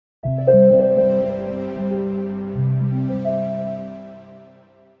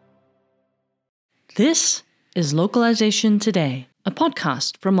This is Localization Today, a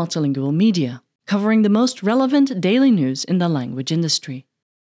podcast from Multilingual Media, covering the most relevant daily news in the language industry.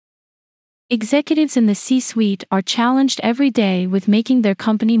 Executives in the C-suite are challenged every day with making their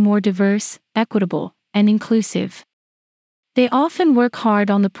company more diverse, equitable, and inclusive. They often work hard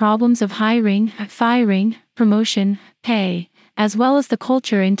on the problems of hiring, firing, promotion, pay, as well as the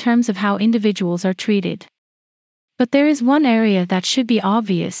culture in terms of how individuals are treated. But there is one area that should be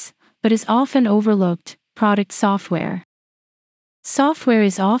obvious, but is often overlooked: product software. Software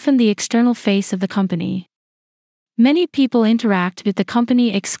is often the external face of the company. Many people interact with the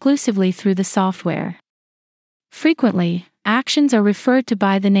company exclusively through the software. Frequently, actions are referred to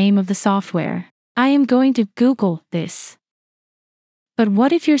by the name of the software. I am going to Google this. But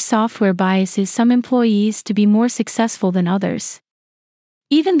what if your software biases some employees to be more successful than others?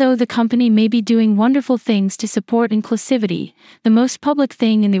 Even though the company may be doing wonderful things to support inclusivity, the most public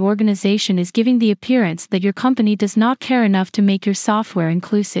thing in the organization is giving the appearance that your company does not care enough to make your software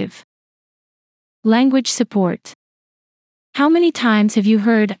inclusive. Language support. How many times have you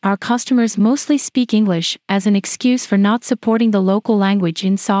heard "our customers mostly speak English" as an excuse for not supporting the local language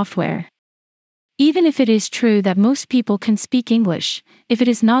in software? Even if it is true that most people can speak English, if it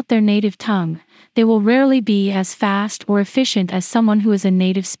is not their native tongue, they will rarely be as fast or efficient as someone who is a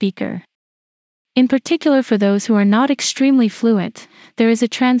native speaker. In particular, for those who are not extremely fluent, there is a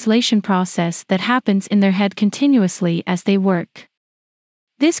translation process that happens in their head continuously as they work.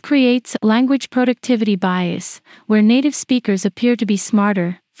 This creates language productivity bias, where native speakers appear to be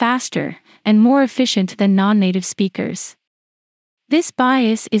smarter, faster, and more efficient than non-native speakers. This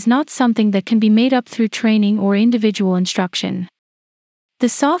bias is not something that can be made up through training or individual instruction. The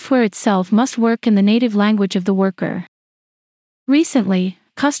software itself must work in the native language of the worker. Recently,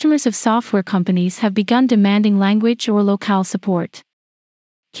 customers of software companies have begun demanding language or locale support.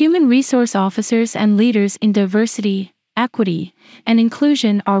 Human resource officers and leaders in diversity, equity, and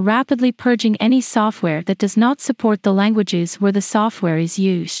inclusion are rapidly purging any software that does not support the languages where the software is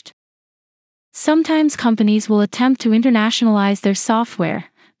used. Sometimes companies will attempt to internationalize their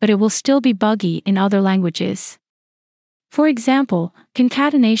software, but it will still be buggy in other languages. For example,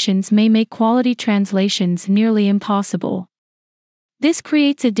 concatenations may make quality translations nearly impossible. This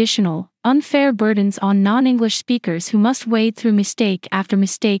creates additional, unfair burdens on non-English speakers who must wade through mistake after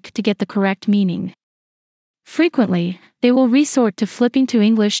mistake to get the correct meaning. Frequently, they will resort to flipping to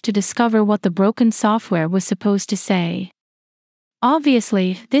English to discover what the broken software was supposed to say.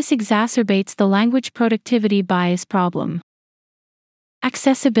 Obviously, this exacerbates the language productivity bias problem.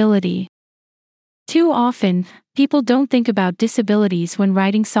 Accessibility. Too often, people don't think about disabilities when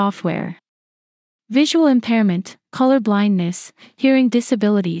writing software. Visual impairment, color blindness, hearing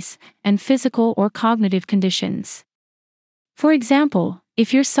disabilities, and physical or cognitive conditions. For example,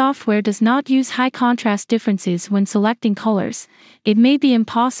 if your software does not use high contrast differences when selecting colors, it may be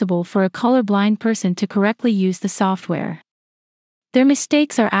impossible for a colorblind person to correctly use the software. Their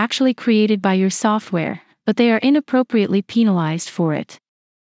mistakes are actually created by your software, but they are inappropriately penalized for it.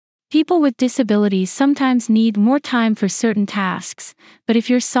 People with disabilities sometimes need more time for certain tasks, but if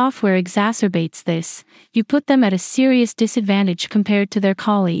your software exacerbates this, you put them at a serious disadvantage compared to their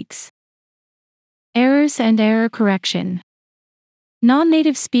colleagues. Errors and error correction.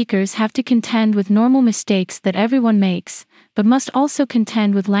 Non-native speakers have to contend with normal mistakes that everyone makes, but must also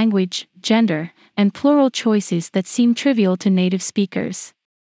contend with language, gender, and plural choices that seem trivial to native speakers.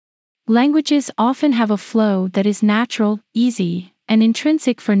 Languages often have a flow that is natural, easy, and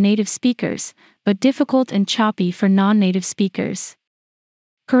intrinsic for native speakers, but difficult and choppy for non-native speakers.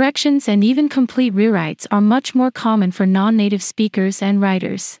 Corrections and even complete rewrites are much more common for non-native speakers and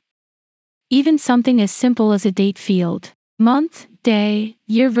writers. Even something as simple as a date field, month, day,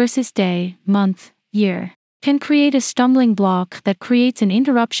 year versus day, month, year, can create a stumbling block that creates an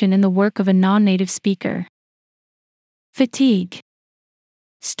interruption in the work of a non-native speaker. Fatigue.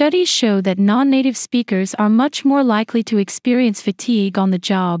 Studies show that non-native speakers are much more likely to experience fatigue on the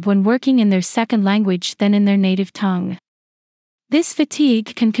job when working in their second language than in their native tongue. This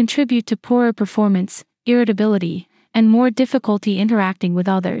fatigue can contribute to poorer performance, irritability, and more difficulty interacting with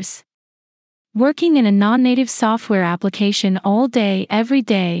others. Working in a non-native software application all day, every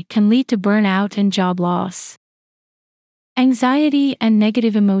day can lead to burnout and job loss. Anxiety and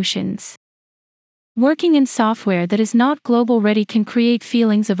negative emotions. Working in software that is not global ready can create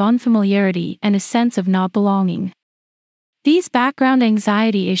feelings of unfamiliarity and a sense of not belonging. These background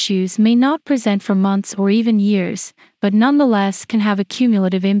anxiety issues may not present for months or even years, but nonetheless can have a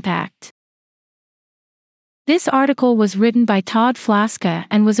cumulative impact. This article was written by Todd Flaska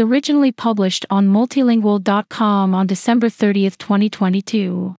and was originally published on multilingual.com on December 30,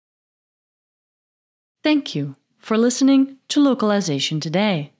 2022. Thank you for listening to Localization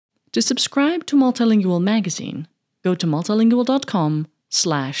Today. To subscribe to Multilingual magazine, go to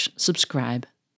multilingual.com/subscribe.